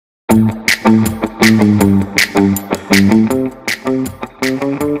You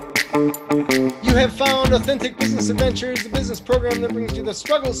have found Authentic Business Adventures, the business program that brings you the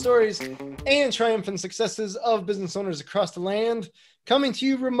struggle stories and triumphant successes of business owners across the land, coming to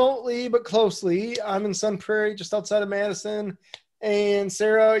you remotely but closely. I'm in Sun Prairie, just outside of Madison. And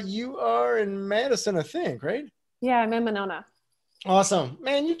Sarah, you are in Madison, I think, right? Yeah, I'm in Monona. Awesome.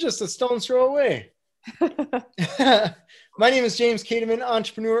 Man, you're just a stone's throw away. My name is James Kateman,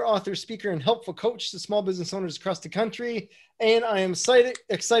 entrepreneur, author, speaker, and helpful coach to small business owners across the country. And I am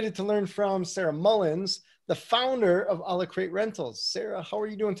excited to learn from Sarah Mullins, the founder of Curates Rentals. Sarah, how are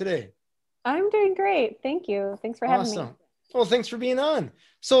you doing today? I'm doing great. Thank you. Thanks for having me. Well, thanks for being on.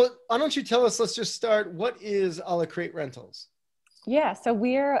 So why don't you tell us, let's just start, what is Curates Rentals? Yeah, so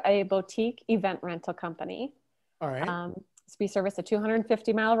we're a boutique event rental company. All right. So we service a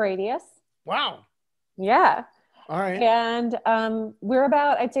 250-mile radius. Wow. Yeah. All right. And we're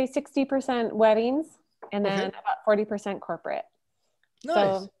about, I'd say 60% weddings and then about 40% corporate. Nice.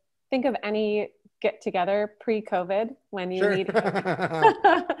 So think of any get together pre-COVID when you need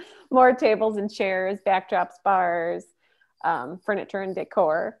more tables and chairs, backdrops, bars, furniture and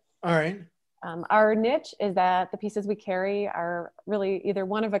decor. All right. Our niche is that the pieces we carry are really either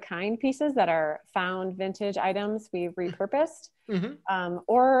one-of-a-kind pieces that are found vintage items we've repurposed,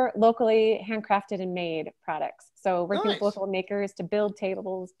 or locally handcrafted and made products. So working with local makers to build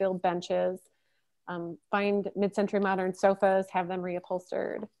tables, build benches, find mid-century modern sofas, have them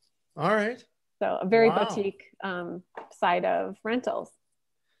reupholstered. All right. So a very boutique side of rentals.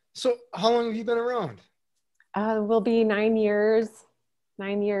 So how long have you been around? We'll be 9 years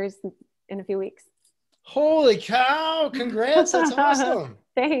in a few weeks. Holy cow. Congrats. That's awesome.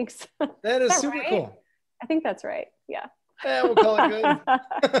 Thanks. That is super cool. I think that's right. Yeah. Yeah, we'll call it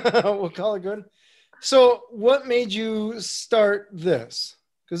good. We'll call it good. So what made you start this?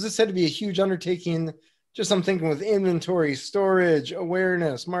 Because this had to be a huge undertaking. Just I'm thinking with inventory, storage,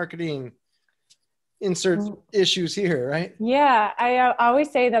 awareness, marketing, insert issues here, right? Yeah, I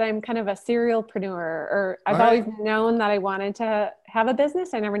always say that I'm kind of a serialpreneur, or I've always known that I wanted to have a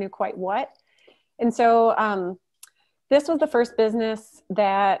business. I never knew quite what. And so this was the first business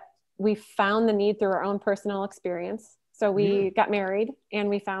that we found the need through our own personal experience. So we got married and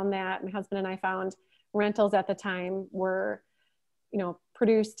we found that, my husband and I found rentals at the time were,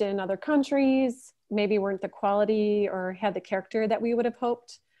 produced in other countries, maybe weren't the quality or had the character that we would have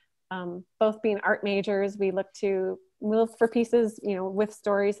hoped. Both being art majors, we look for pieces, with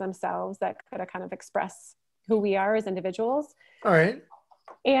stories themselves that could kind of express who we are as individuals. All right.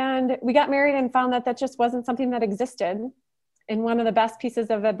 And we got married and found that just wasn't something that existed. And one of the best pieces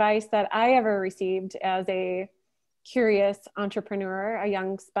of advice that I ever received as a curious entrepreneur, a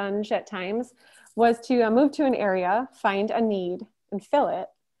young sponge at times, was to move to an area, find a need, and fill it.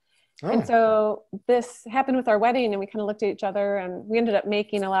 And so this happened with our wedding, and we kind of looked at each other, and we ended up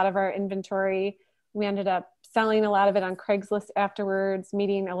making a lot of our inventory. We ended up selling a lot of it on Craigslist afterwards,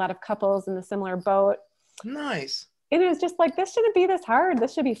 meeting a lot of couples in the similar boat. Nice. And it was just like, this shouldn't be this hard.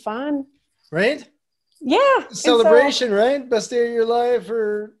 This should be fun. Right? Yeah. Celebration, right? Best day of your life,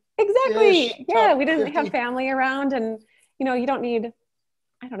 or exactly. Yeah. We didn't have family around, and you don't need,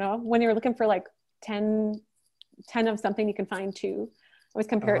 I don't know, when you're looking for like 10 of something, you can find 2. I always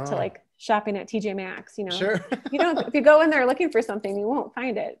compare it to like shopping at TJ Maxx, Sure. If you go in there looking for something, you won't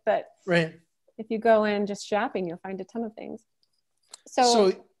find it. But right. if you go in just shopping, you'll find a ton of things.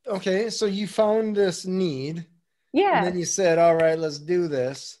 So you found this need. Yeah. And then you said, all right, let's do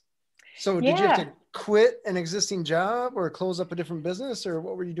this. So did you have to quit an existing job or close up a different business, or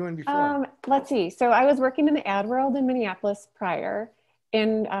what were you doing before? Let's see. So I was working in the ad world in Minneapolis prior,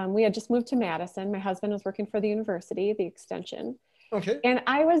 and we had just moved to Madison. My husband was working for the university, the extension. Okay. And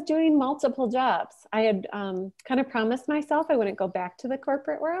I was doing multiple jobs. I had kind of promised myself I wouldn't go back to the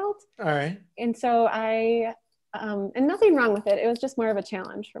corporate world. All right. And so and nothing wrong with it. It was just more of a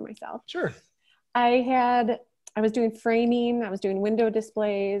challenge for myself. Sure. I was doing framing. I was doing window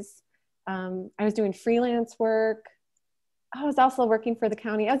displays. I was doing freelance work. I was also working for the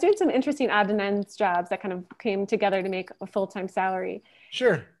county. I was doing some interesting odds and ends jobs that kind of came together to make a full-time salary.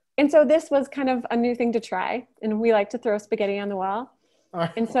 Sure. And so this was kind of a new thing to try. And we like to throw spaghetti on the wall.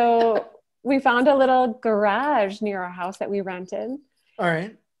 And so we found a little garage near our house that we rented. All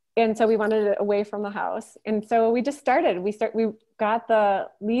right. And so we wanted it away from the house. And so we just started. We got the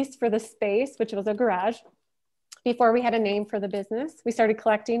lease for the space, which was a garage, before we had a name for the business. We started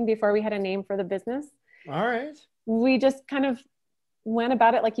collecting before we had a name for the business. All right. We just kind of went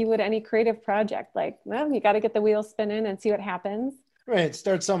about it like you would any creative project. Like, well, you got to get the wheels spinning and see what happens. Right.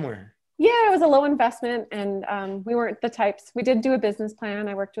 Start somewhere. Yeah, it was a low investment, and we weren't the types. We did do a business plan.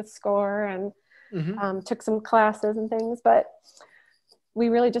 I worked with SCORE and took some classes and things, but we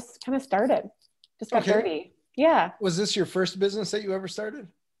really just kind of started, just got dirty. Yeah. Was this your first business that you ever started?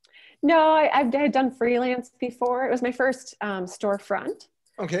 No, I had done freelance before. It was my first storefront.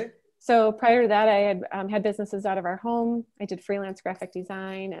 Okay. So prior to that, I had had businesses out of our home. I did freelance graphic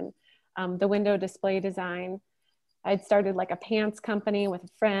design and the window display design. I'd started like a pants company with a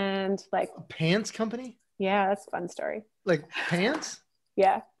friend. Like a pants company? Yeah, that's a fun story. Like pants?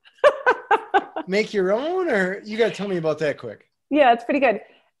 Yeah. Make your own, or you got to tell me about that quick. Yeah, it's pretty good.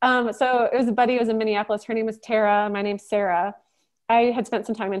 So it was a buddy who was in Minneapolis. Her name was Tara. My name's Sarah. I had spent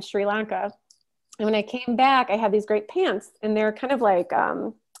some time in Sri Lanka. And when I came back, I had these great pants, and they're kind of like,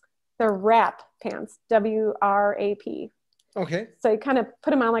 they're wrap pants, W-R-A-P. Okay. So you kind of put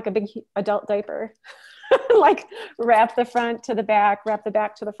them on like a big adult diaper, like wrap the front to the back, wrap the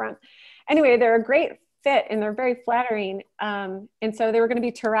back to the front. Anyway, they're a great fit and they're very flattering. And so they were going to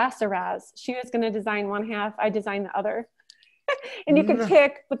be terraceras. She was going to design one half, I designed the other. And you could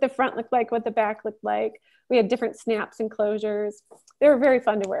pick what the front looked like, what the back looked like. We had different snaps and closures. They were very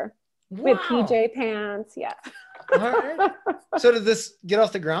fun to wear. Wow. We had PJ pants. Yeah. All right. So did this get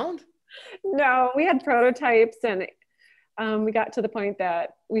off the ground? No, we had prototypes, and we got to the point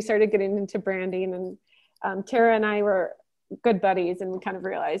that we started getting into branding, and Tara and I were good buddies, and we kind of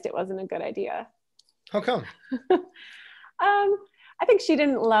realized it wasn't a good idea. How come? I think she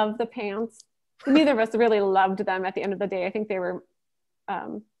didn't love the pants. Neither of us really loved them at the end of the day. I think they were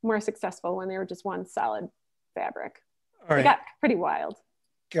more successful when they were just one solid fabric. All right. It got pretty wild.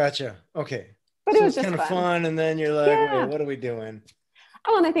 Gotcha. Okay. But so it was just kind of fun. And then you're like, wait, what are we doing?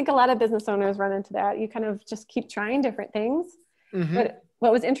 Oh, and I think a lot of business owners run into that. You kind of just keep trying different things. But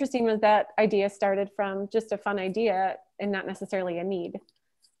what was interesting was that idea started from just a fun idea and not necessarily a need.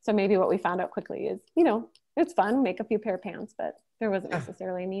 So maybe what we found out quickly is, it's fun, make a few pair of pants, but there wasn't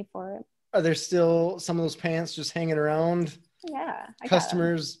necessarily a need for it. Are there still some of those pants just hanging around? Yeah.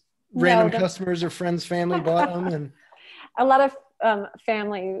 Customers, random customers or friends, family bought them? And a lot of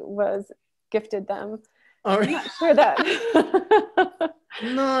family was gifted them. All right. I'm not sure that.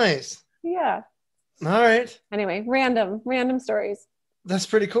 Nice. Yeah. All right. Anyway, random stories. That's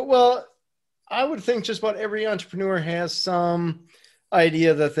pretty cool. Well, I would think just about every entrepreneur has some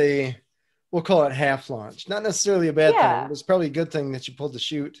idea that we'll call it half launch. Not necessarily a bad thing. It's probably a good thing that you pulled the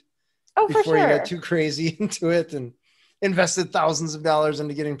chute before you got too crazy into it and invested thousands of dollars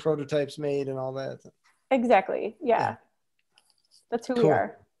into getting prototypes made and all that. Exactly. Yeah. That's who we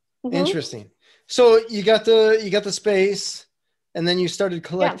are. Interesting. So you got the space, and then you started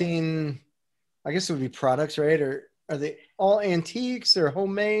collecting, I guess it would be products, right? Or are they all antiques or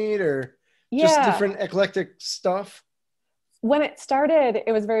homemade or just different eclectic stuff? When it started,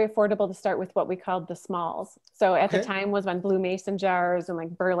 it was very affordable to start with what we called the smalls. So at the time was when blue mason jars and like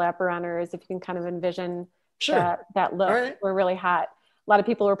burlap runners, if you can kind of envision that look, were really hot. A lot of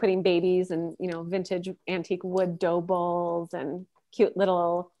people were putting babies and, vintage antique wood dough bowls and cute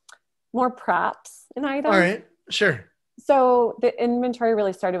little more props and items. All right. Sure. So the inventory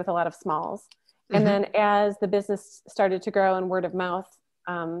really started with a lot of smalls. And then as the business started to grow and word of mouth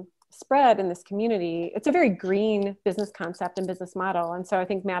spread in this community, it's a very green business concept and business model. And so I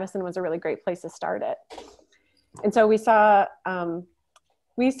think Madison was a really great place to start it. And so we saw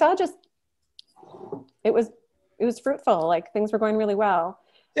just, it was fruitful, like things were going really well.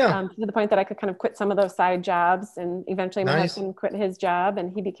 Yeah. To the point that I could kind of quit some of those side jobs, and eventually my husband quit his job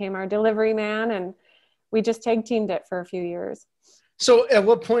and he became our delivery man, and we just tag teamed it for a few years. So at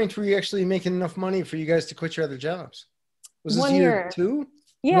what point were you actually making enough money for you guys to quit your other jobs? Was this year 2?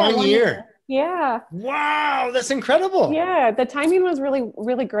 Yeah. 1 year. Yeah. Wow. That's incredible. Yeah. The timing was really,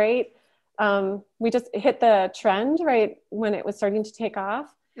 really great. We just hit the trend right when it was starting to take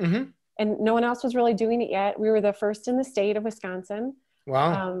off, and no one else was really doing it yet. We were the first in the state of Wisconsin.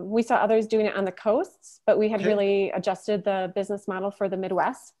 Wow. We saw others doing it on the coasts, but we had really adjusted the business model for the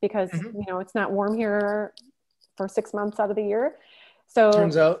Midwest because, it's not warm here for 6 months out of the year. So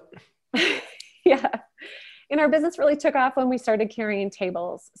turns out. Yeah. And our business really took off when we started carrying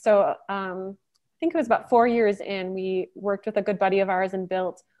tables. So I think it was about 4 years in, we worked with a good buddy of ours and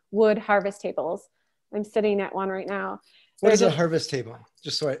built wood harvest tables. I'm sitting at one right now. What is a harvest table?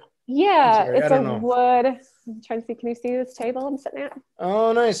 Just so it's a wood. I'm trying to see, can you see this table I'm sitting at?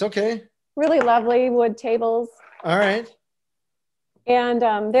 Oh, nice. Okay. Really lovely wood tables. All right. And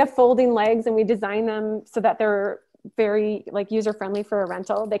they have folding legs, and we design them so that they're very user-friendly for a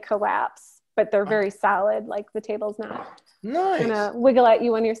rental. They collapse, but they're very solid. Like the table's not gonna wiggle at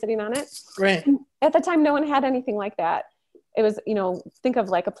you when you're sitting on it. Right. At the time, no one had anything like that. it was, think of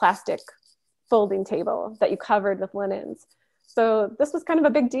like a plastic folding table that you covered with linens. So this was kind of a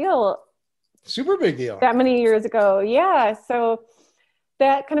big deal. Super big deal. That many years ago. Yeah. So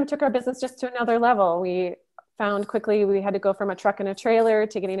that kind of took our business just to another level. We found quickly we had to go from a truck and a trailer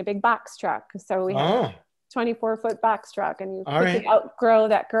to getting a big box truck. So we had a 24-foot box truck, and you quickly outgrow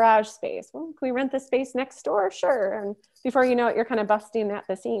that garage space. Well, can we rent the space next door? Sure. And before you know it, you're kind of busting at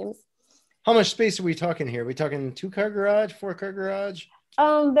the seams. How much space are we talking here? Are we talking 2-car garage, 4-car garage?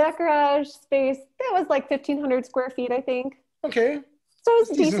 That garage space, that was like 1,500 square feet, I think. Okay. So it's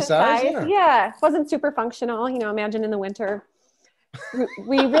decent size. Yeah. Wasn't super functional. Imagine in the winter.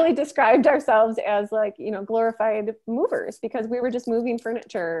 We really described ourselves as like, glorified movers, because we were just moving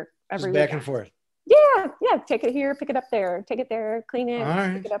furniture every week. Back and forth. Yeah. Take it here, pick it up there, take it there, clean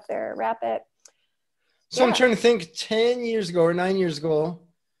it, pick it up there, wrap it. So I'm trying to think 10 years ago or 9 years ago,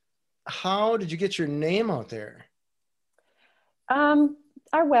 how did you get your name out there?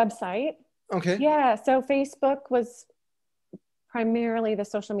 Our website. Okay. Yeah. So Facebook was primarily the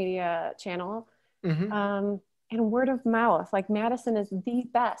social media channel. Mm-hmm. And word of mouth. Like, Madison is the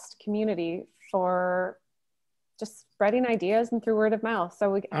best community for just spreading ideas and through word of mouth. So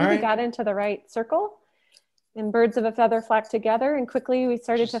we really got into the right circle, and birds of a feather flock together. And quickly we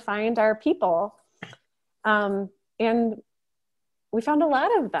started to find our people. And we found a lot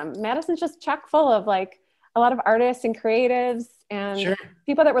of them. Madison's just chock full of like a lot of artists and creatives and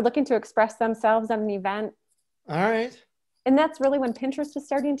people that were looking to express themselves at an event. All right. And that's really when Pinterest is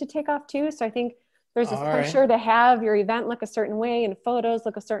starting to take off too. So I think there's this pressure to have your event look a certain way and photos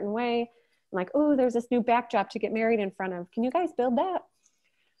look a certain way. I'm like, oh, there's this new backdrop to get married in front of. Can you guys build that?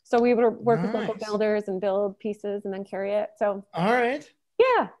 So we would work with local builders and build pieces and then carry it. So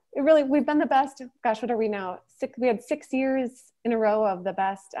yeah, we've been the best. Gosh, what are we now? We had 6 years in a row of the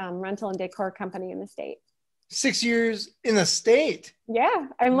best rental and decor company in the state. 6 years in the state? Yeah,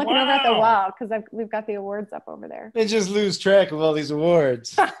 I'm looking over at the wall because we've got the awards up over there. I just lose track of all these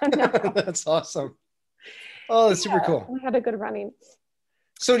awards. That's awesome. Oh, that's super cool. We had a good running.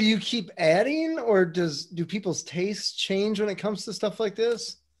 So do you keep adding, or do people's tastes change when it comes to stuff like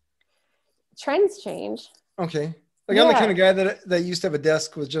this? Trends change. Okay. Like I'm the kind of guy that used to have a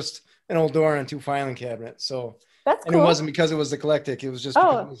desk with just an old door and 2 filing cabinets. So that's cool. And it wasn't because it was eclectic. It was just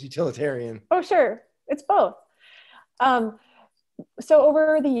because it was utilitarian. Oh, sure. It's both. So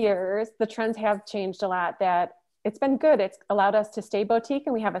over the years, the trends have changed a lot. That it's been good. It's allowed us to stay boutique,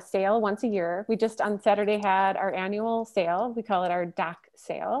 and we have a sale once a year. We just on Saturday had our annual sale. We call it our dock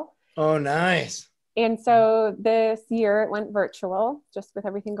sale. Oh, nice. And so this year it went virtual, just with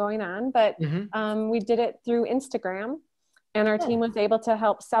everything going on. But we did it through Instagram, and our team was able to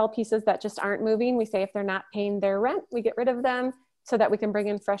help sell pieces that just aren't moving. We say if they're not paying their rent, we get rid of them so that we can bring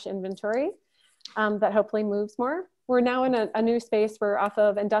in fresh inventory that hopefully moves more. We're now in a new space. We're off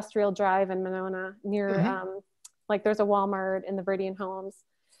of Industrial Drive in Monona near, like there's a Walmart in the Viridian Homes.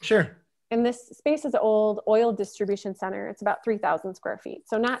 Sure. And this space is an old oil distribution center. It's about 3,000 square feet.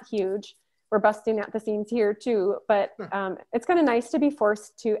 So not huge. We're busting at the seams here too, but it's kind of nice to be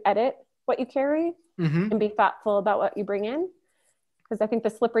forced to edit what you carry and be thoughtful about what you bring in. Because I think the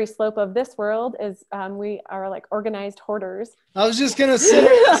slippery slope of this world is we are like organized hoarders. I was just going to say,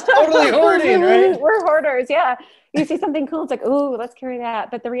 it's totally hoarding, right? We're hoarders, yeah. You see something cool, it's like, oh, let's carry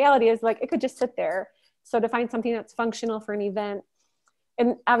that. But the reality is like, it could just sit there. So to find something that's functional for an event.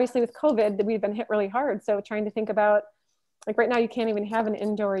 And obviously with COVID, we've been hit really hard. So trying to think about, like right now, you can't even have an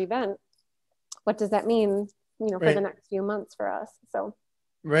indoor event. What does that mean, for the next few months for us? So.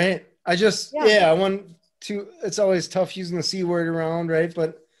 Right. I want to, it's always tough using the C word around, right?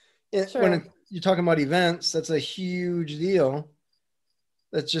 But when you're talking about events, that's a huge deal.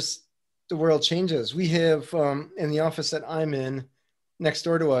 That's just, the world changes. We have, in the office that I'm in, next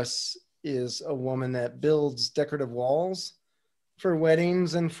door to us is a woman that builds decorative walls for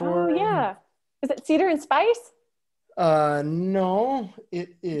weddings and for. Oh, yeah. Is it Cedar and Spice? No,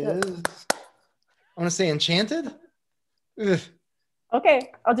 it is. I want to say Enchanted. Ugh.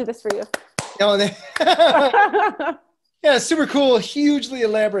 Okay, I'll do this for you. Yeah, super cool, hugely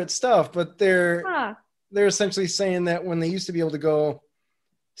elaborate stuff. But they're essentially saying that when they used to be able to go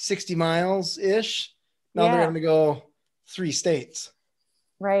 60 miles ish, now they're going to go 3 states.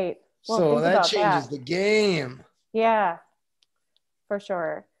 Right. Well, so that changes the game. Yeah, for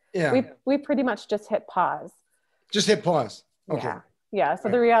sure. Yeah. We pretty much just hit pause. Just hit pause. Okay. Yeah. So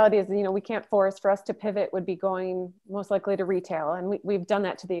the reality is, we can't force. For us to pivot would be going most likely to retail. And we've done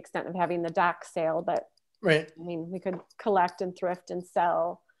that to the extent of having the dock sale. But I mean, we could collect and thrift and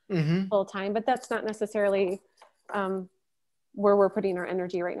sell full time, but that's not necessarily where we're putting our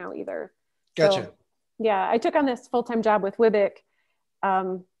energy right now either. Gotcha. So Yeah. I took on this full-time job with Wibbick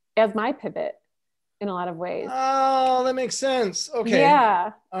as my pivot in a lot of ways. Oh, that makes sense. Okay.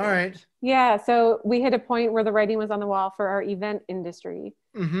 Yeah. All right. Yeah. So we hit a point where the writing was on the wall for our event industry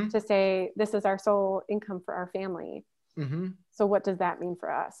to say, this is our sole income for our family. So what does that mean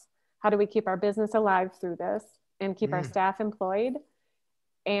for us? How do we keep our business alive through this and keep our staff employed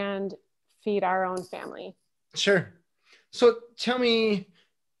and feed our own family? Sure. So tell me,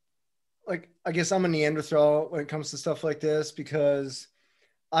 like, I guess I'm a Neanderthal when it comes to stuff like this, because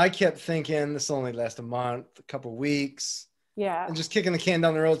I kept thinking this will only last a month, a couple weeks. Yeah. And just kicking the can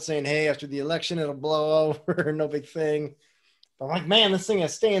down the road saying, hey, after the election, it'll blow over. No big thing. But I'm like, man, this thing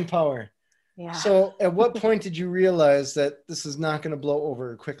has staying power. Yeah. So at what point did you realize that this is not going to blow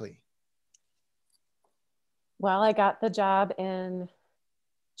over quickly? Well, I got the job in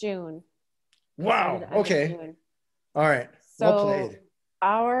June. Wow. Okay. June. All right. So well played.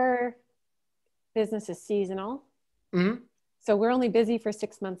 Our business is seasonal. So we're only busy for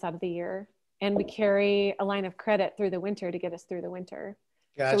 6 months out of the year. And we carry a line of credit through the winter to get us through the winter.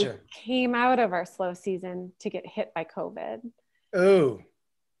 Gotcha. So we came out of our slow season to get hit by COVID. Oh,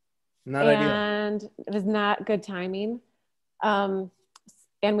 not ideal. And it was not good timing. And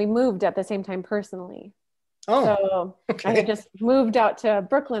we moved at the same time personally. Oh, so okay. I had just moved out to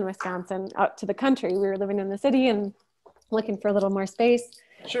Brooklyn, Wisconsin, out to the country. We were living in the city and looking for a little more space.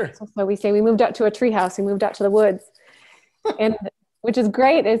 Sure. So we say we moved out to a treehouse. We moved out to the woods, and which is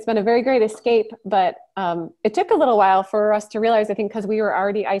great. It's been a very great escape, but it took a little while for us to realize, I think, because we were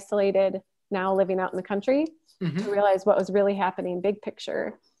already isolated now living out in the country, to realize what was really happening, big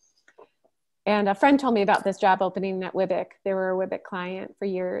picture. And a friend told me about this job opening at Wibbick. They were a Wibbick client for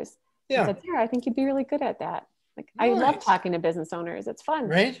years. Yeah. I said, Sarah, I think you'd be really good at that. Like, nice. I love talking to business owners. It's fun.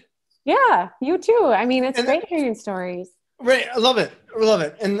 Right? Yeah, you too. I mean, it's great hearing stories. Right. I love it. I love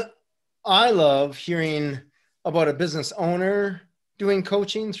it. And I love hearing about a business owner doing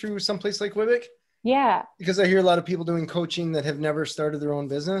coaching through someplace like Wibbick. Yeah. Because I hear a lot of people doing coaching that have never started their own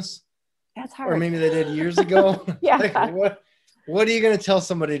business. That's hard. Or maybe they did years ago. Yeah. Like, what are you going to tell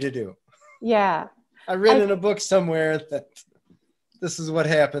somebody to do? Yeah. I read in a book somewhere that this is what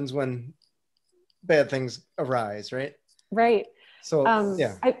happens when bad things arise, right? Right. So,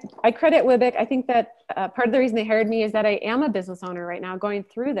 yeah. I credit Wibbick. I think that part of the reason they hired me is that I am a business owner right now going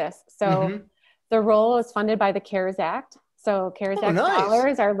through this. So the role is funded by the CARES Act. So CARES Act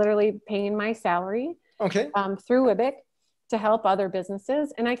dollars are literally paying my salary through Wibbick to help other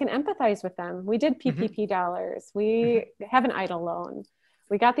businesses. And I can empathize with them. We did PPP dollars. We have an EIDL loan.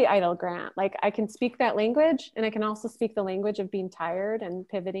 We got the EIDL grant. Like, I can speak that language, and I can also speak the language of being tired and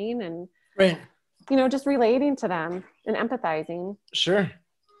pivoting and, you know, just relating to them and empathizing. Sure.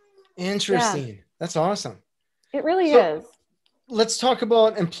 Interesting. Yeah. That's awesome. It really is. Let's talk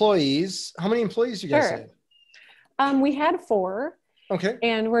about employees. How many employees do you guys have? We had 4. Okay.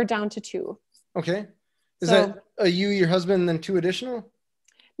 And we're down to 2. Okay. Is that you, your husband, and then 2 additional?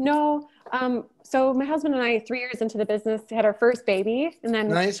 No. So my husband and I, 3 years into the business, had our first baby, and then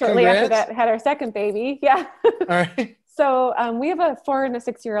shortly Congrats. after that had our second baby. Yeah. All right. So we have a 4 and a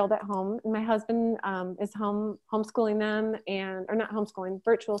 6-year-old at home, and my husband is homeschooling them, or not homeschooling,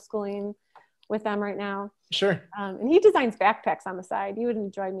 virtual schooling with them right now. Sure. And he designs backpacks on the side. You would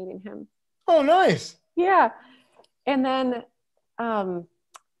enjoy meeting him. Oh, nice. Yeah. And then,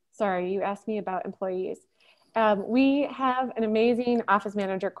 sorry, you asked me about employees. We have an amazing office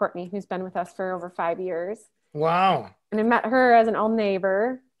manager, Courtney, who's been with us for over 5 years. Wow. And I met her as an old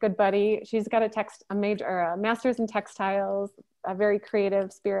neighbor, good buddy. She's got a master's in textiles, a very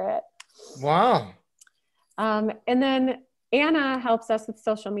creative spirit. Wow. And then Anna helps us with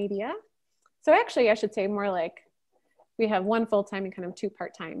social media. So actually, I should say more like we have 1 full-time and kind of 2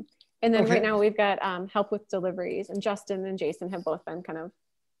 part-time. And then right now we've got help with deliveries, and Justin and Jason have both been kind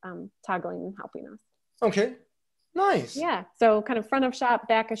of toggling and helping us. Okay. Nice. Yeah. So kind of front of shop,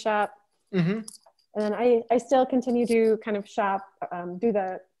 back of shop. And then I still continue to kind of shop, do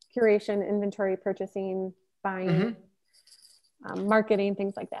the curation, inventory, purchasing, buying, marketing,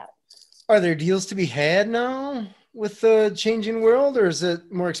 things like that. Are there deals to be had now with the changing world, or is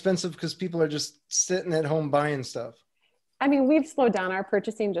it more expensive because people are just sitting at home buying stuff? I mean, we've slowed down our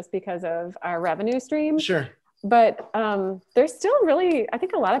purchasing just because of our revenue stream. Sure. But there's still really, I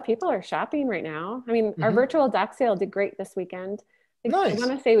think a lot of people are shopping right now. I mean, our virtual dock sale did great this weekend. I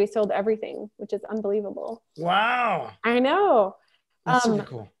want to say we sold everything, which is unbelievable. Wow. I know. That's super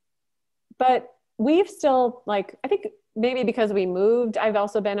cool. But we've still, like, I think maybe because we moved, I've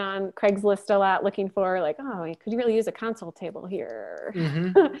also been on Craigslist a lot looking for, like, oh, could you really use a console table here?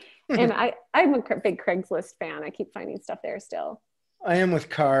 And I'm a big Craigslist fan. I keep finding stuff there still. I am with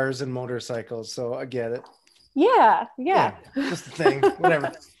cars and motorcycles, so I get it. Yeah. Just a thing,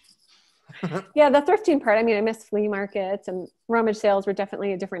 whatever. Yeah, the thrifting part. I mean, I miss flea markets, and rummage sales were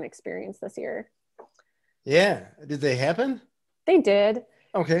definitely a different experience this year. Yeah. Did they happen? They did,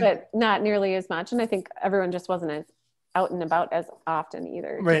 Okay. but not nearly as much. And I think everyone just wasn't as out and about as often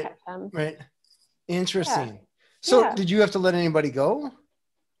either to catch them. Right. Interesting. Yeah. So did you have to let anybody go?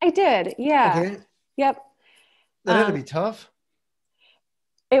 I did. Yeah. Okay. Yep. That had to be tough.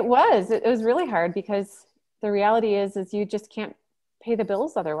 It was really hard because the reality is you just can't pay the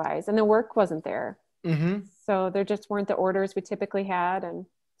bills otherwise. And the work wasn't there. Mm-hmm. So there just weren't the orders we typically had, and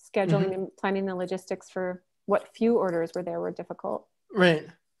scheduling and planning the logistics for what few orders were there were difficult. Right.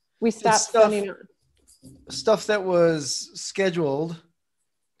 We stopped sending stuff that was scheduled.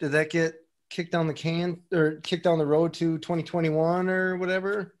 Did that get kicked down the can or kicked down the road to 2021 or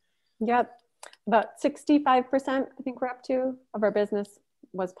whatever? Yep. About 65%, I think we're up to, of our business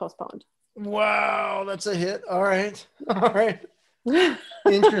was postponed. Wow, that's a hit. All right.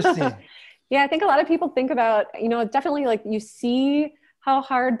 Interesting. Yeah, I think a lot of people think about, definitely like you see how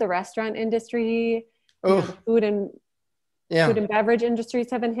hard the restaurant industry, the food and beverage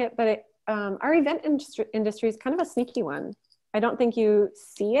industries have been hit, but our event industry is kind of a sneaky one. I don't think you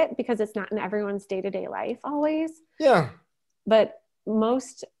see it because it's not in everyone's day-to-day life always. Yeah. But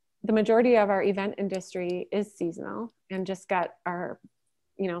the majority of our event industry is seasonal and just got our,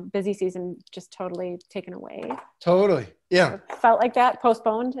 busy season just totally taken away. Totally. Yeah. It felt like that.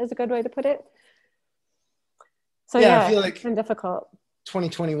 Postponed is a good way to put it. So I feel like it's been difficult.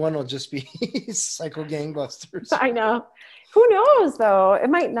 2021 will just be cycle gangbusters. I know. Who knows though? It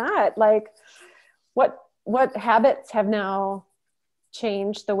might not. Like what habits have now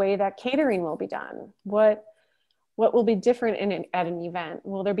changed the way that catering will be done? What will be different at an event?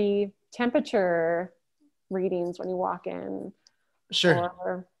 Will there be temperature readings when you walk in? Sure.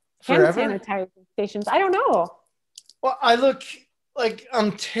 Or hand sanitizing stations? I don't know. Well, I look like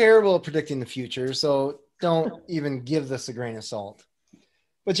I'm terrible at predicting the future, so don't even give this a grain of salt.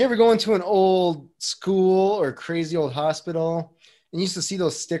 But you ever go into an old school or crazy old hospital and you used to see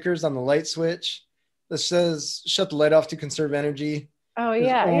those stickers on the light switch that says shut the light off to conserve energy? Oh,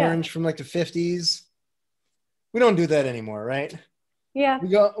 yeah. Orange from like the 50s. We don't do that anymore, right? Yeah.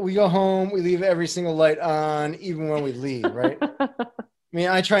 We go home, we leave every single light on, even when we leave, right? I mean,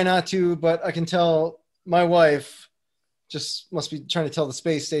 I try not to, but I can tell my wife just must be trying to tell the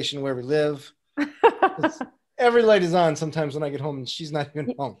space station where we live. Every light is on sometimes when I get home and she's not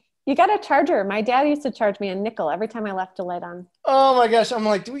even home. You got a charger. My dad used to charge me a nickel every time I left a light on. Oh my gosh. I'm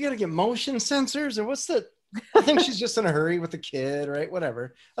like, do we got to get motion sensors or what's the, I think she's just in a hurry with the kid, right?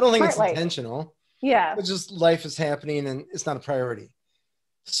 Whatever. I don't think it's intentional. Yeah. It's just life is happening and it's not a priority.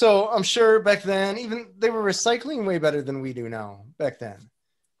 So I'm sure back then, even they were recycling way better than we do now back then.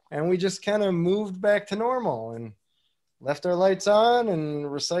 And we just kind of moved back to normal and left our lights on and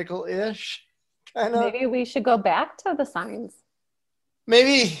recycle-ish. Maybe we should go back to the signs.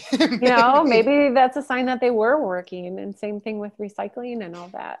 Maybe. Maybe that's a sign that they were working, and same thing with recycling and all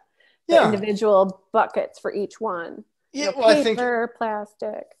that. The individual buckets for each one. Yeah, paper, I think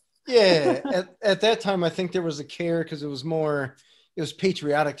plastic. Yeah, at that time, I think there was a care because it was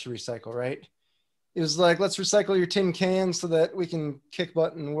patriotic to recycle, right? It was like, let's recycle your tin cans so that we can kick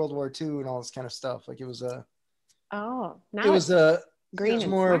butt in World War II and all this kind of stuff. Like it was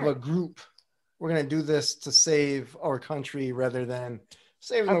more of a group. We're going to do this to save our country rather than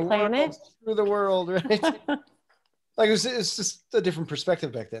saving the planet through the world, right? Like it's just a different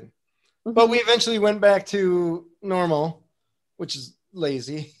perspective back then. Mm-hmm. But we eventually went back to normal, which is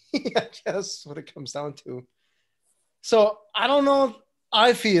lazy, I guess, what it comes down to. So I don't know.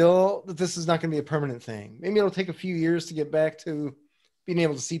 I feel that this is not going to be a permanent thing. Maybe it'll take a few years to get back to being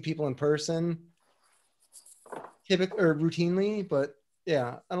able to see people in person, typically or routinely. But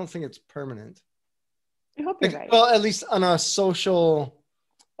yeah, I don't think it's permanent. I hope you're right. Well, at least on a social,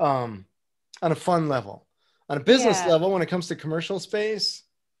 on a fun level. On a business level, when it comes to commercial space,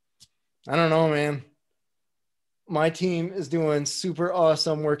 I don't know, man. My team is doing super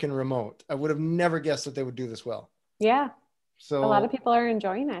awesome working remote. I would have never guessed that they would do this well. Yeah. So a lot of people are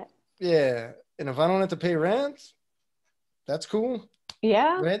enjoying it. Yeah. And if I don't have to pay rent, that's cool.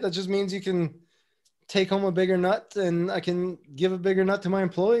 Yeah. Right? That just means you can take home a bigger nut and I can give a bigger nut to my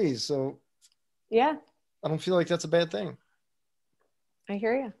employees. So yeah, I don't feel like that's a bad thing. I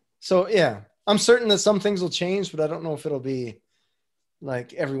hear you. So yeah, I'm certain that some things will change, but I don't know if it'll be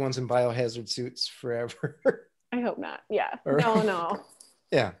like everyone's in biohazard suits forever. I hope not. Yeah. No.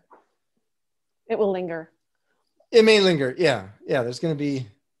 Yeah. It will linger. It may linger. Yeah. Yeah. There's going to be,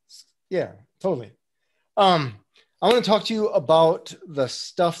 yeah, totally. I want to talk to you about the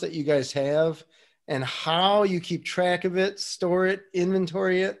stuff that you guys have and how you keep track of it, store it,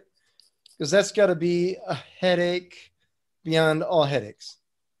 inventory it, because that's got to be a headache beyond all headaches.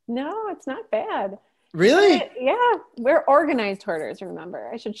 No, it's not bad. Really? Yeah, we're organized hoarders, remember.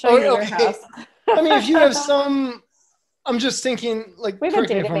 I should show you the warehouse. I mean, if you have some, I'm just thinking, like, correct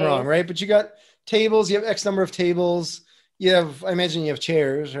me if I'm wrong, right? But you got tables, you have X number of tables. You have, I imagine you have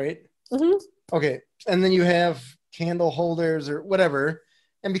chairs, right? Mm-hmm. Okay. And then you have candle holders or whatever.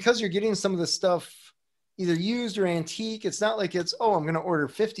 And because you're getting some of the stuff either used or antique, it's not like it's, oh, I'm going to order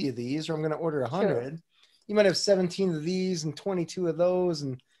 50 of these or I'm going to order 100. Sure. You might have 17 of these and 22 of those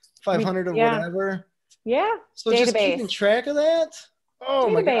and 500 of whatever. Yeah. So just keeping track of that. Oh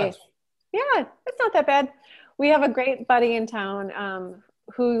my gosh. Yeah, it's not that bad. We have a great buddy in town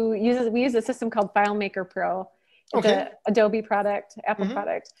who we use a system called FileMaker Pro. It's an Adobe product, Apple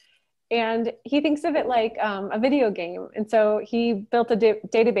product. And he thinks of it like a video game. And so he built a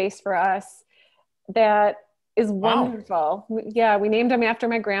database for us that is wonderful. Yeah, we named him after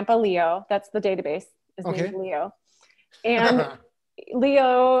my grandpa, Leo. That's the database. His name's Leo. And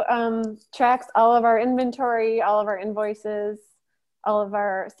Leo tracks all of our inventory, all of our invoices, all of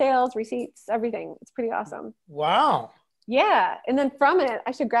our sales, receipts, everything. It's pretty awesome. Wow. Yeah. And then from it,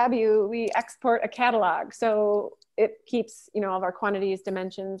 I should grab you, we export a catalog. So it keeps, all of our quantities,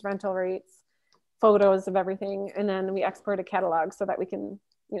 dimensions, rental rates, photos of everything. And then we export a catalog so that we can,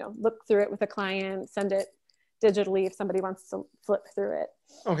 look through it with a client, send it digitally if somebody wants to flip through it.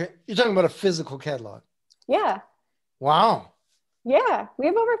 Okay. You're talking about a physical catalog. Yeah. Wow. Yeah. We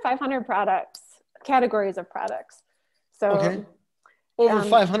have over 500 products, categories of products. So over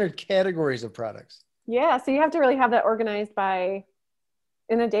 500 categories of products. Yeah. So you have to really have that organized in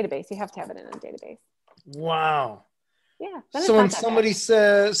a database. You have to have it in a database. Wow. Yeah. So when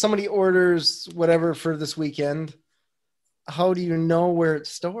somebody orders whatever for this weekend, how do you know where it's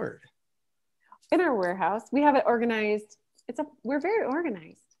stored? In our warehouse. We have it organized. We're very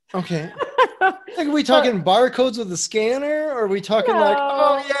organized. Okay. Like, are we talking barcodes with a scanner, or are we talking like,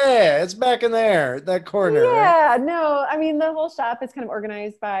 oh yeah, it's back in there, that corner? Yeah, right? No. I mean, the whole shop is kind of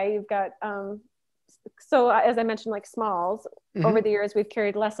organized by, you've got, so as I mentioned, like smalls. Over the years, we've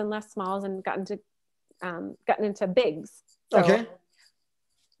carried less and less smalls and gotten into bigs. So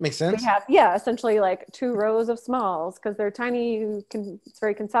makes sense. We have, essentially like 2 rows of smalls because they're tiny. It's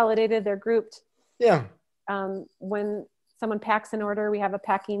very consolidated. They're grouped. Yeah. When someone packs an order, we have a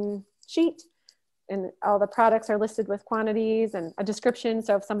packing sheet and all the products are listed with quantities and a description.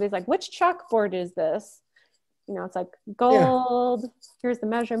 So if somebody's like, which chalkboard is this? It's like gold. Here's the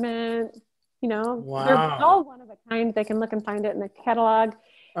measurement. Wow. They're all one of a kind. They can look and find it in the catalog.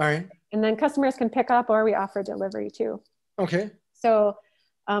 All right. And then customers can pick up, or we offer delivery too. Okay. So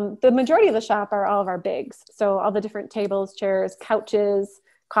the majority of the shop are all of our bigs. So all the different tables, chairs, couches,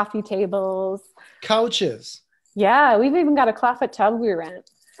 coffee tables. Couches. Yeah. We've even got a clawfoot tub we rent.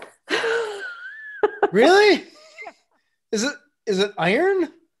 Really? Is it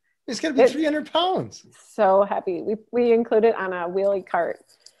iron? It's got to be 300 pounds. So heavy. We include it on a wheelie cart.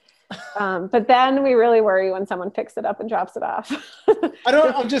 But then we really worry when someone picks it up and drops it off.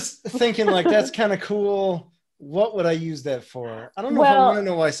 I'm just thinking like, that's kind of cool. What would I use that for? I don't know if I want to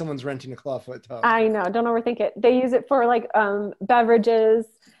know why someone's renting a clawfoot tub. I know. Don't overthink it. They use it for like beverages.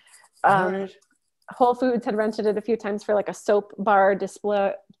 Whole Foods had rented it a few times for like a soap bar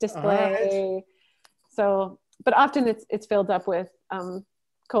display. Right. So, but often it's filled up with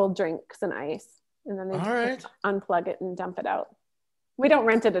cold drinks and ice, and then they just unplug it and dump it out. We don't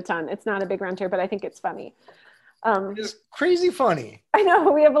rent it a ton. It's not a big renter, but I think it's funny. It's crazy funny. I know.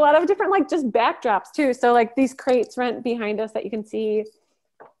 We have a lot of different like just backdrops too. So like these crates rent behind us that you can see.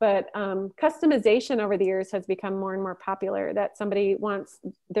 But customization over the years has become more and more popular, that somebody wants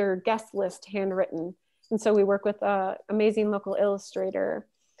their guest list handwritten. And so we work with an amazing local illustrator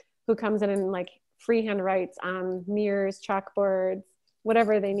who comes in and like freehand writes on mirrors, chalkboards,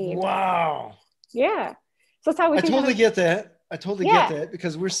 whatever they need. Wow. Yeah. So that's how we I totally get that. I totally get that,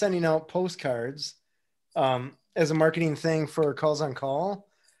 because we're sending out postcards as a marketing thing for Calls on Call.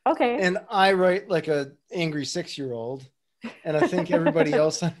 Okay. And I write like a angry 6-year-old. And I think everybody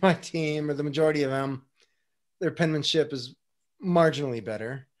else on my team, or the majority of them, their penmanship is marginally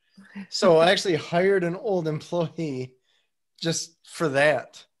better. So I actually hired an old employee just for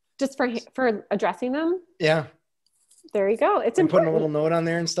that. Just for addressing them? Yeah. There you go. It's important. Putting a little note on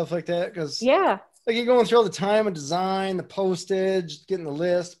there and stuff like that. Because like you're going through all the time of design, the postage, getting the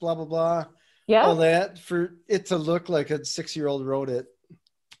list, blah, blah, blah. Yeah. All that for it to look like a 6-year-old wrote it.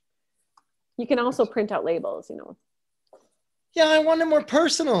 You can also print out labels, Yeah, I want it more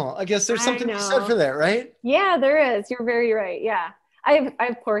personal. I guess there's something to be said for that, right? Yeah, there is. You're very right. Yeah. I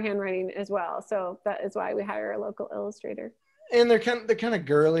have poor handwriting as well. So that is why we hire a local illustrator. And they're kind of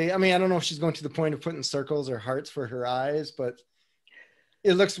girly. I mean, I don't know if she's going to the point of putting circles or hearts for her eyes, but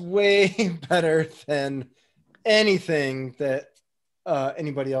it looks way better than anything that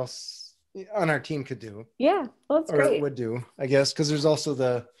anybody else on our team could do. Yeah, well, that's great. Would do, I guess, because there's also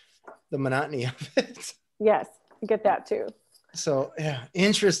the monotony of it. Yes, I get that too. So yeah,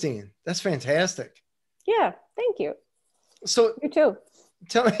 interesting. That's fantastic. Yeah, thank you. So you too.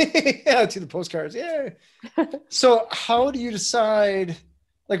 Tell me, yeah, to the postcards. Yeah. So how do you decide,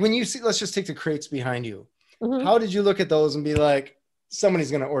 like when you see, let's just take the crates behind you. Mm-hmm. How did you look at those and be like, somebody's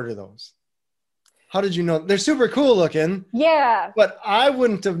going to order those? How did you know? They're super cool looking. Yeah. But I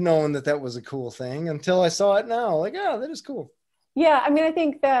wouldn't have known that was a cool thing until I saw it now. Like, oh, that is cool. Yeah. I mean, I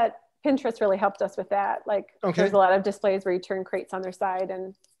think that Pinterest really helped us with that. Like there's a lot of displays where you turn crates on their side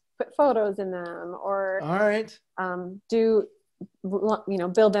and put photos in them, or all right.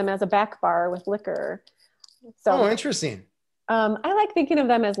 Build them as a back bar with liquor. So interesting. I like thinking of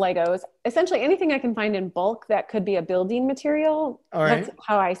them as Legos. Essentially anything I can find in bulk that could be a building material. All right. That's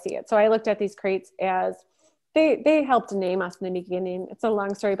how I see it. So I looked at these crates as they helped name us in the beginning. It's a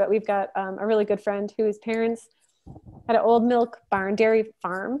long story, but we've got a really good friend whose parents had an old milk barn dairy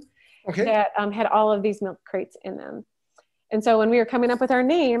farm that had all of these milk crates in them. And so when we were coming up with our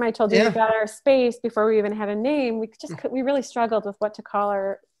name, I told you we got our space before we even had a name. We really struggled with what to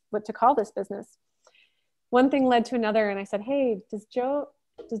call this business. One thing led to another, and I said, "Hey, does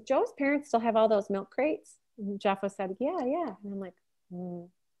Joe's parents still have all those milk crates?" And Jeff was said, "Yeah." And I'm like,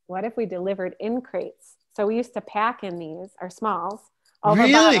 "What if we delivered in crates?" So we used to pack in these, our smalls, all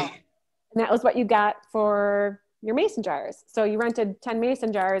really, and that was what you got for your mason jars. So you rented 10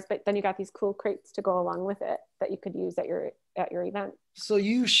 mason jars, but then you got these cool crates to go along with it that you could use at your event. So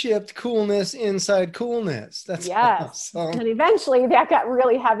you shipped coolness inside coolness. That's awesome. And eventually that got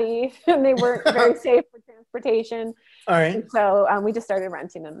really heavy and they weren't very safe for transportation. All right. And so we just started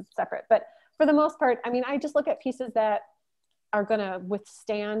renting them separate. But for the most part, I mean, I just look at pieces that are going to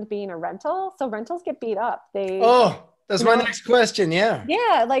withstand being a rental. So rentals get beat up. That's my next question. Yeah.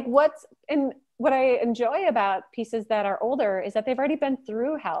 Yeah. Like what I enjoy about pieces that are older is that they've already been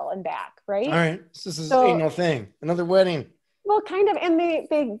through hell and back, right? All right. So this is ain't no thing. Another wedding. Well, kind of. And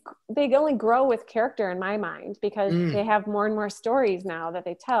they only grow with character in my mind because they have more and more stories now that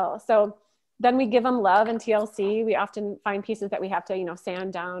they tell. So then we give them love and TLC. We often find pieces that we have to,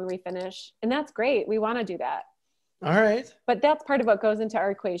 sand down, refinish. And that's great. We want to do that. All right. But that's part of what goes into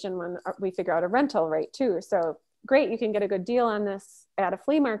our equation when we figure out a rental rate too. So great, you can get a good deal on this at a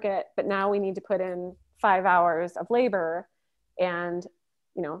flea market, but now we need to put in 5 hours of labor and,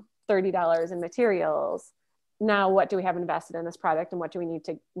 $30 in materials. Now, what do we have invested in this product and what do we need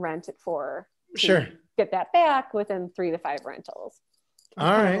to rent it for? Sure. Get that back within 3 to 5 rentals.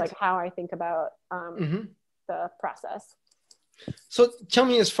 All right. Like how I think about the process. So tell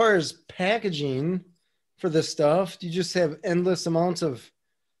me, as far as packaging for this stuff, do you just have endless amounts of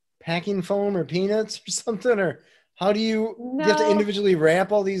packing foam or peanuts or something, or how do you have to individually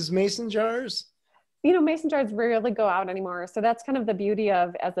wrap all these mason jars? Mason jars rarely go out anymore. So that's kind of the beauty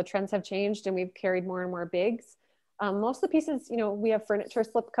of, as the trends have changed and we've carried more and more bigs. Most of the pieces, we have furniture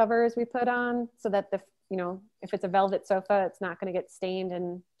slip covers we put on so that if it's a velvet sofa, it's not going to get stained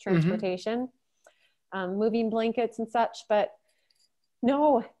in transportation. Moving blankets and such, but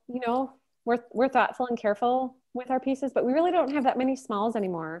no, we're thoughtful and careful with our pieces, but we really don't have that many smalls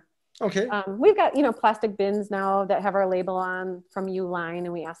anymore. Okay. We've got, plastic bins now that have our label on from Uline,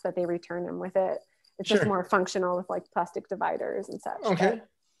 and we ask that they return them with it. It's just more functional with like plastic dividers and such. Okay. But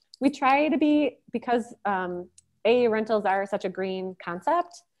we try to be, because rentals are such a green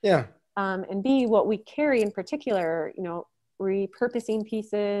concept. Yeah. And B, what we carry in particular, repurposing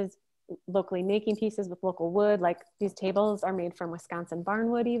pieces, locally making pieces with local wood. Like these tables are made from Wisconsin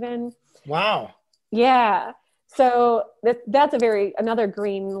barnwood even. Wow. Yeah. So that's another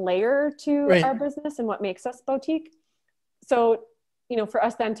green layer to our business and what makes us boutique. So, for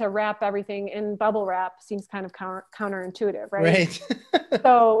us then to wrap everything in bubble wrap seems kind of counterintuitive, right? Right.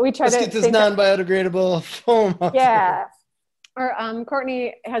 So we try to get this non-biodegradable foam. Yeah. Or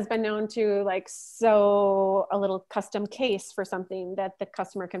Courtney has been known to sew a little custom case for something that the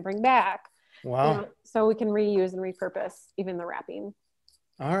customer can bring back. Wow. So we can reuse and repurpose even the wrapping.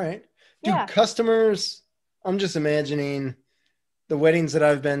 All right. Do customers, I'm just imagining the weddings that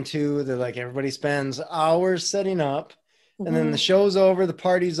I've been to, they're like, everybody spends hours setting up and then the show's over, the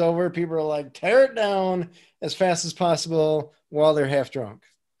party's over. People are like, tear it down as fast as possible while they're half drunk,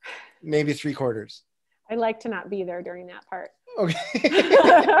 maybe 3/4. I like to not be there during that part. Okay.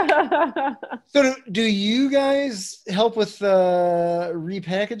 So do you guys help with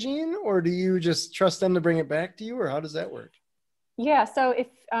repackaging, or do you just trust them to bring it back to you, or how does that work? Yeah. So if,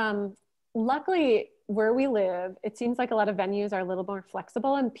 luckily where we live, it seems like a lot of venues are a little more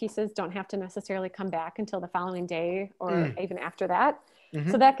flexible and pieces don't have to necessarily come back until the following day or even after that.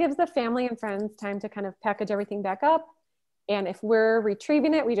 So that gives the family and friends time to kind of package everything back up. And if we're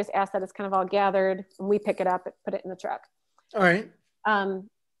retrieving it, we just ask that it's kind of all gathered and we pick it up and put it in the truck. All right.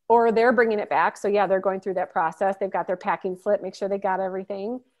 Or they're bringing it back. So yeah, they're going through that process. They've got their packing slip, make sure they got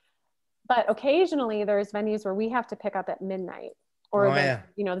everything. But occasionally there's venues where we have to pick up at midnight, or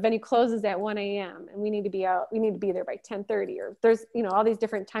the venue closes at 1 a.m. and we need to be out, we need to be there by 10:30, or there's, all these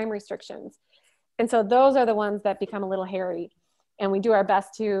different time restrictions. And so those are the ones that become a little hairy. And we do our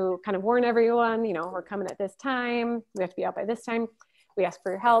best to kind of warn everyone, we're coming at this time. We have to be out by this time. We ask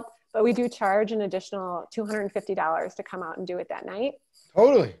for your help, but we do charge an additional $250 to come out and do it that night.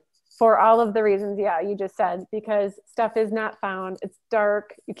 Totally. For all of the reasons, you just said, because stuff is not found. It's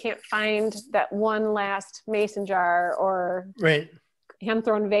dark. You can't find that one last mason jar or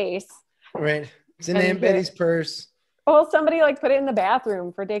hand-thrown vase. Right. It's in Aunt Betty's purse. Well, somebody put it in the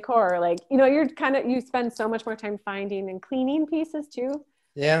bathroom for decor. You spend so much more time finding and cleaning pieces too.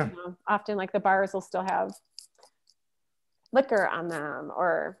 Yeah. Often the bars will still have liquor on them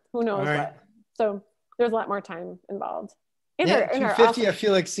or who knows what. So there's a lot more time involved. $250 I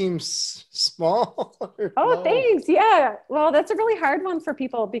feel like seems small. Oh, thanks. Yeah. Well, that's a really hard one for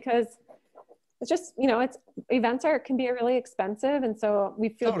people because it's just, events can be really expensive. And so we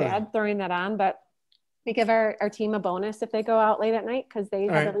feel bad throwing that on, but we give our team a bonus if they go out late at night because they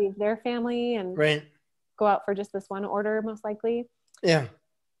have to leave their family and go out for just this one order, most likely. Yeah.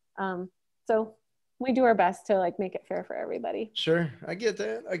 So we do our best to make it fair for everybody. Sure. I get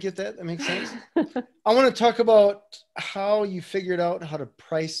that. That makes sense. I want to talk about how you figured out how to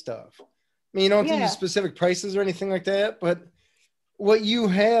price stuff. I mean, you don't have to use specific prices or anything like that, but what you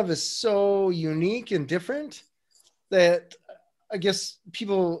have is so unique and different that I guess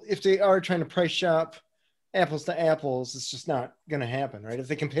people, if they are trying to price shop apples to apples, it's just not going to happen, right? If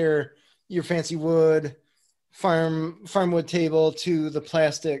they compare your fancy wood farmwood table to the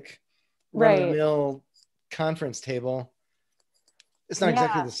plastic run-of-the-mill conference table, it's not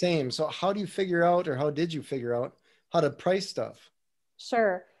exactly the same. So how do you figure out, or how did you figure out how to price stuff?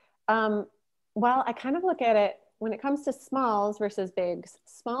 Sure. Well, I kind of look at it when it comes to smalls versus bigs.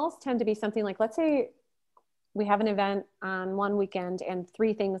 Smalls tend to be something like, let's say we have an event on one weekend and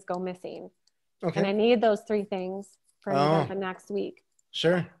 3 things go missing. Okay. And I need those 3 things for an event the next week.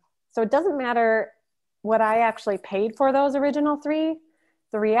 Sure. So it doesn't matter what I actually paid for those original 3.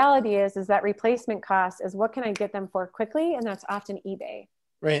 The reality is that replacement cost is what can I get them for quickly? And that's often eBay.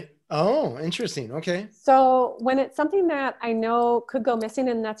 Right. Oh, interesting. Okay. So when it's something that I know could go missing,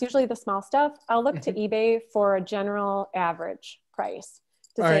 and that's usually the small stuff, I'll look to eBay for a general average price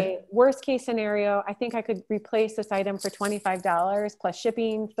to say, worst case scenario, I think I could replace this item for $25 plus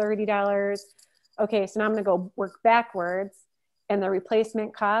shipping, $30. Okay. So now I'm going to go work backwards, and the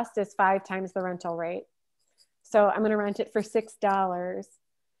replacement cost is 5 times the rental rate. So I'm going to rent it for $6,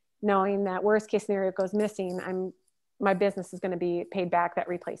 knowing that worst case scenario goes missing. My business is going to be paid back that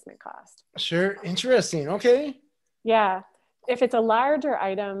replacement cost. Sure. Interesting. Okay. Yeah. If it's a larger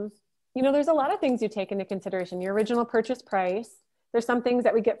item, there's a lot of things you take into consideration. Your original purchase price. There's some things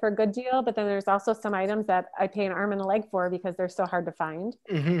that we get for a good deal, but then there's also some items that I pay an arm and a leg for because they're so hard to find.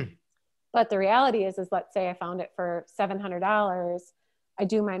 Mm-hmm. But the reality is let's say I found it for $700. I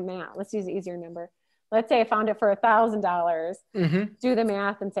do my math. Let's use an easier number. Let's say I found it for $1,000, do the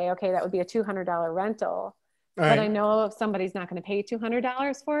math and say, okay, that would be a $200 rental. But I know if somebody's not going to pay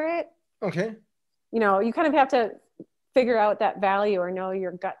 $200 for it. Okay. You kind of have to figure out that value or know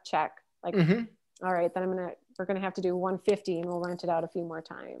your gut check. All right, then we're going to have to do $150 and we'll rent it out a few more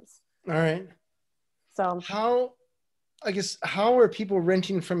times. All right. So how are people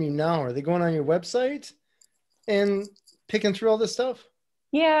renting from you now? Are they going on your website and picking through all this stuff?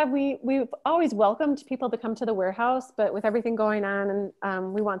 Yeah, we've always welcomed people to come to the warehouse, but with everything going on,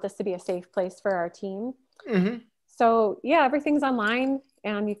 and we want this to be a safe place for our team. Mm-hmm. So yeah, everything's online,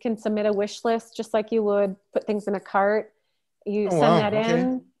 and you can submit a wish list just like you would put things in a cart. You send that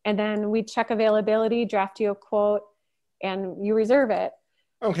in, and then we check availability, draft you a quote, and you reserve it.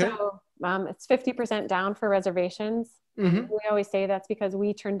 Okay. So it's 50% down for reservations. Mm-hmm. We always say that's because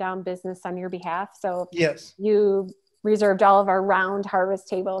we turn down business on your behalf. So yes, you reserved all of our round harvest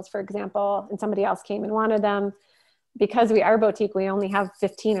tables, for example, and somebody else came and wanted them. Because we are boutique, we only have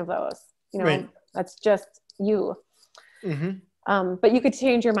 15 of those. That's just you. Mm-hmm. But you could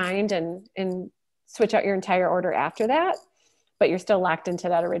change your mind and switch out your entire order after that, but you're still locked into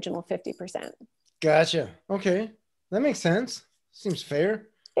that original 50%. Gotcha. Okay. That makes sense. Seems fair.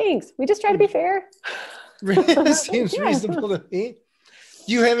 Thanks. We just try to be fair. Seems reasonable to me.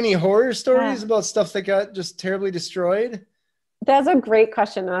 Do you have any horror stories about stuff that got just terribly destroyed? That's a great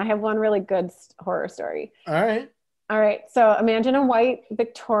question. And I have one really good horror story. All right. So imagine a white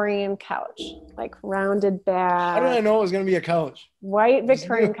Victorian couch, like rounded back. How did I know it was going to be a couch? White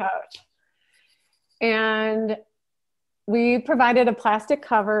Victorian couch. And we provided a plastic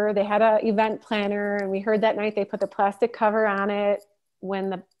cover. They had an event planner, and we heard that night they put the plastic cover on it when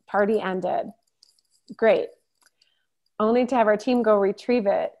the party ended. Great. Only to have our team go retrieve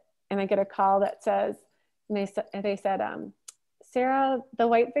it. And I get a call that says, and they said, Sarah, the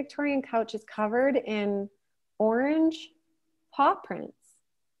white Victorian couch is covered in orange paw prints.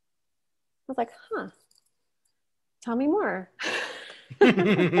 I was like, tell me more.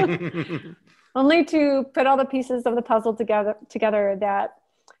 Only to put all the pieces of the puzzle together that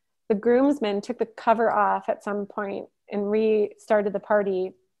the groomsmen took the cover off at some point and restarted the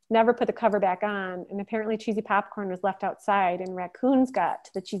party, never put the cover back on, and apparently cheesy popcorn was left outside, and raccoons got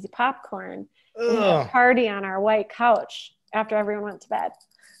to the cheesy popcorn and had a party on our white couch after everyone went to bed.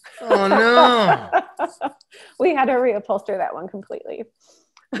 Oh no. We had to reupholster that one completely.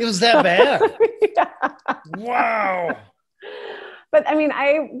 It was that bad? Yeah. Wow. But I mean,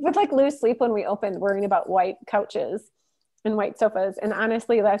 I would like lose sleep when we opened worrying about white couches and white sofas. And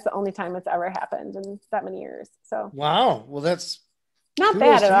honestly, that's the only time it's ever happened in that many years. So wow. Well, that's not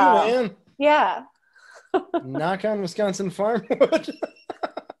bad at all. Man. Yeah. Knock on Wisconsin farmwood.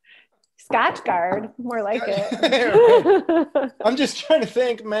 Scotch guard, more like it. I'm just trying to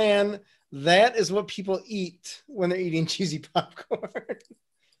think, man, that is what people eat when they're eating cheesy popcorn.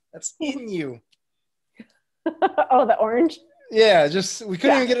 That's in you. Oh, the orange? Yeah, just we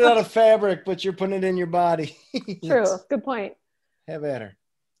couldn't even get it out of fabric, but you're putting it in your body. True. Good point. Have at her.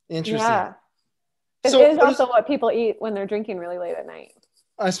 Interesting. Yeah. It is also what people eat when they're drinking really late at night.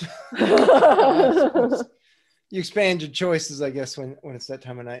 I suppose. You expand your choices, I guess, when it's that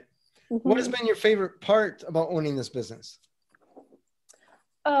time of night. Mm-hmm. What has been your favorite part about owning this business?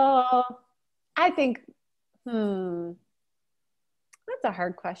 Oh, I think, that's a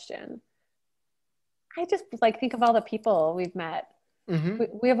hard question. I just think of all the people we've met. Mm-hmm.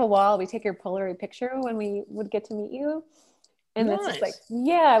 We have a wall. We take your Polaroid picture when we would get to meet you. And nice. It's just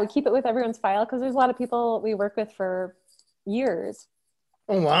we keep it with everyone's file because there's a lot of people we work with for years.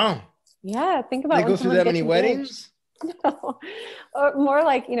 Oh, wow. Yeah. Think about they go through that many weddings? No. Or more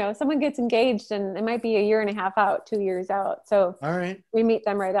like, someone gets engaged and it might be a year and a half out, 2 years out. So all right. We meet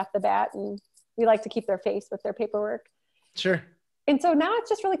them right off the bat and we like to keep their face with their paperwork. Sure. And so now it's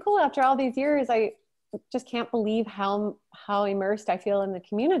just really cool after all these years. I just can't believe how immersed I feel in the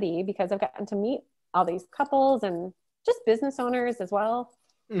community because I've gotten to meet all these couples and just business owners as well.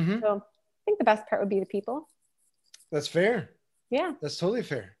 Mm-hmm. So I think the best part would be the people. That's fair. Yeah. That's totally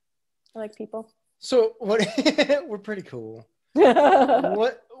fair. I like people. So we're pretty cool.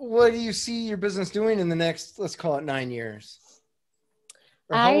 What do you see your business doing in the next, let's call it 9 years?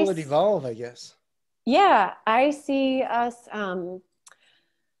 Or how will it evolve, I guess? Yeah, I see us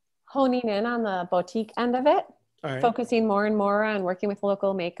honing in on the boutique end of it, focusing more and more on working with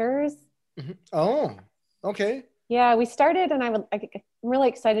local makers. Mm-hmm. Oh, okay. Yeah, we started, and I'm really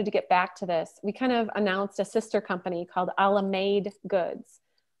excited to get back to this. We kind of announced a sister company called Made Goods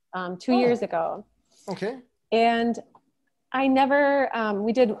 2 years ago. Okay. And I never,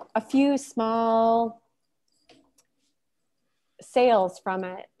 we did a few small sales from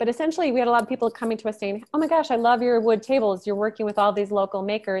it, but essentially we had a lot of people coming to us saying, oh my gosh, I love your wood tables. You're working with all these local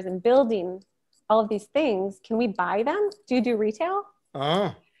makers and building all of these things. Can we buy them? Do you do retail?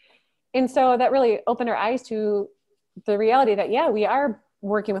 Oh. And so that really opened our eyes to the reality that, yeah, we are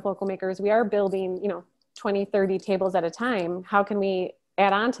working with local makers. We are building, 20, 30 tables at a time. How can we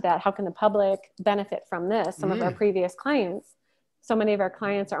add on to that? How can the public benefit from this? Some of our previous clients, so many of our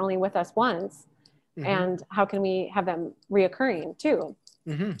clients are only with us once. Mm-hmm. And how can we have them reoccurring too?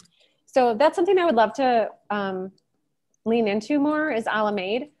 Mm-hmm. So that's something I would love to lean into more is a la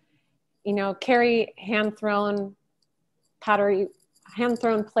made. Carry hand-thrown pottery,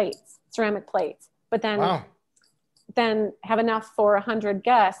 hand-thrown plates, ceramic plates, but then have enough for 100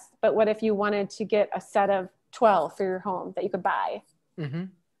 guests. But what if you wanted to get a set of 12 for your home that you could buy? Mm-hmm.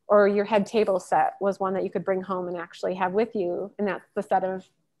 Or your head table set was one that you could bring home and actually have with you. And that's the set of,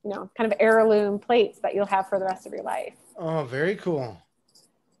 kind of heirloom plates that you'll have for the rest of your life. Oh, very cool.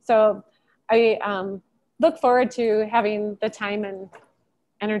 So I look forward to having the time and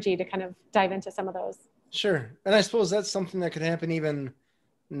energy to kind of dive into some of those. Sure. And I suppose that's something that could happen even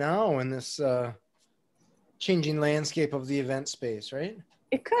now in this changing landscape of the event space, right?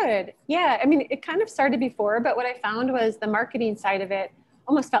 It could. Yeah. I mean, it kind of started before, but what I found was the marketing side of it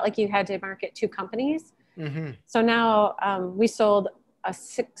almost felt like you had to market two companies. Mm-hmm. So now we sold a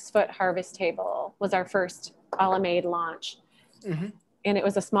 6-foot harvest table, was our first Alamade launch. Mm-hmm. And it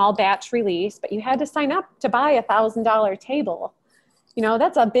was a small batch release, but you had to sign up to buy a $1,000 table. You know,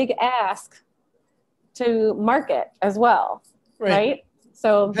 that's a big ask to market as well. Right?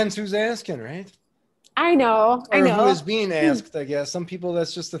 So depends who's asking, right? I know. Or who is being asked, I guess. Some people,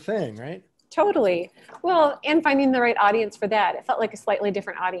 that's just a thing, right? Totally. Well, and finding the right audience for that. It felt like a slightly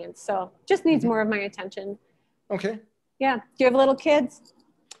different audience. So just needs more of my attention. Okay. Yeah. Do you have little kids?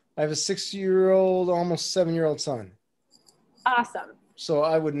 I have a 6-year-old, almost 7-year-old son. Awesome. So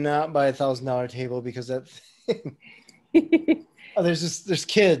I would not buy a $1,000 table because that thing. There's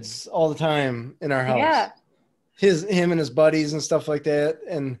kids all the time in our house. Yeah. Him and his buddies and stuff like that.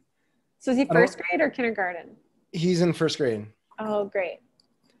 And so is he first grade or kindergarten? He's in first grade. Oh, great.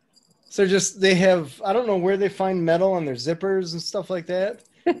 So they have, I don't know where they find metal on their zippers and stuff like that.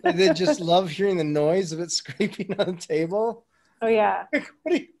 They just love hearing the noise of it scraping on the table. Oh, yeah.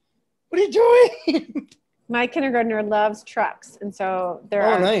 What are you doing? My kindergartner loves trucks. And so there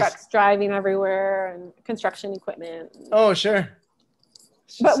are trucks driving everywhere and construction equipment. Oh, sure.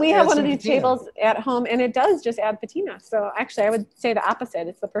 But we have one of these tables at home, and it does just add patina. So actually, I would say the opposite.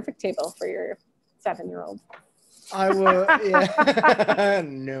 It's the perfect table for your 7-year-old. I would, yeah.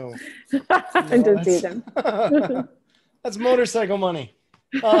 No. I did see them. That's motorcycle money.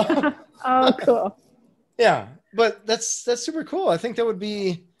 Oh, cool. Yeah, but that's super cool. I think that would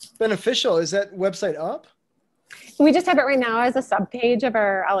be beneficial. Is that website up? We just have it right now as a sub-page of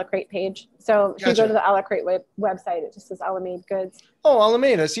our a la crate page. So if you go to the a la crate website, it just says Alamade Goods. Oh,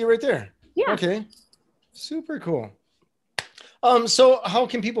 Alamade. I see it right there. Yeah. Okay. Super cool. So how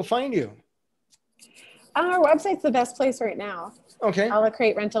can people find you? Our website's the best place right now. Okay.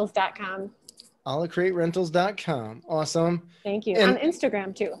 alacraterentals.com. alacraterentals.com. Awesome. Thank you. And on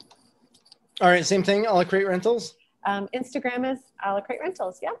Instagram too. All right. Same thing. A la Crate Rentals. Instagram is a la crate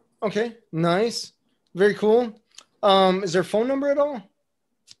rentals. Yeah. Okay. Nice. Very cool. Is there a phone number at all?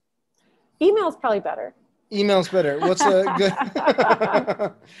 Email's probably better. Email's better. What's a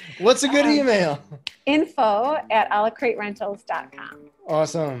good email? info@alacraterentals.com.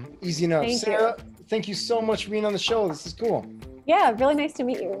 Awesome. Easy enough. Sarah, thank you so much for being on the show. This is cool. Yeah, really nice to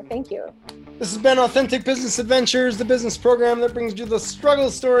meet you. Thank you. This has been Authentic Business Adventures, the business program that brings you the struggle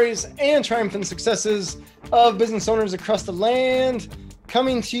stories and triumphant successes of business owners across the land,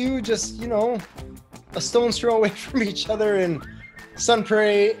 coming to you just, a stone's throw away from each other in Sun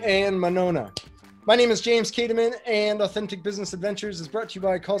Prairie and Monona. My name is James Kateman, and Authentic Business Adventures is brought to you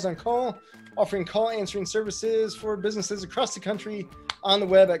by Calls on Call, offering call answering services for businesses across the country on the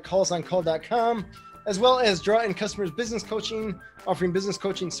web at callsoncall.com, as well as Draw In Customers Business Coaching, offering business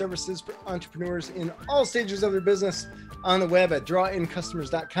coaching services for entrepreneurs in all stages of their business on the web at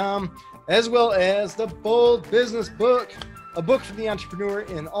drawincustomers.com, as well as the Bold Business Book, a book for the entrepreneur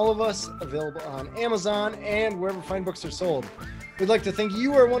in all of us, available on Amazon and wherever fine books are sold. We'd like to thank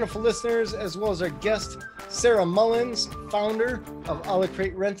you, our wonderful listeners, as well as our guest, Sarah Mullins, founder of A La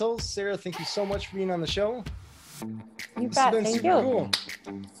Crate Rentals. Sarah, thank you so much for being on the show. You bet. Thank you. Cool.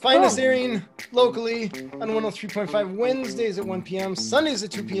 Find us airing locally on 103.5 Wednesdays at 1 p.m., Sundays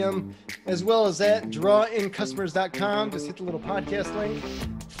at 2 p.m., as well as at drawincustomers.com. Just hit the little podcast link.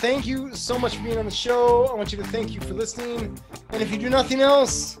 Thank you so much for being on the show. I want you to thank you for listening. And if you do nothing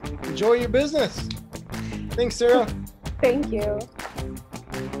else, enjoy your business. Thanks, Sarah. Thank you.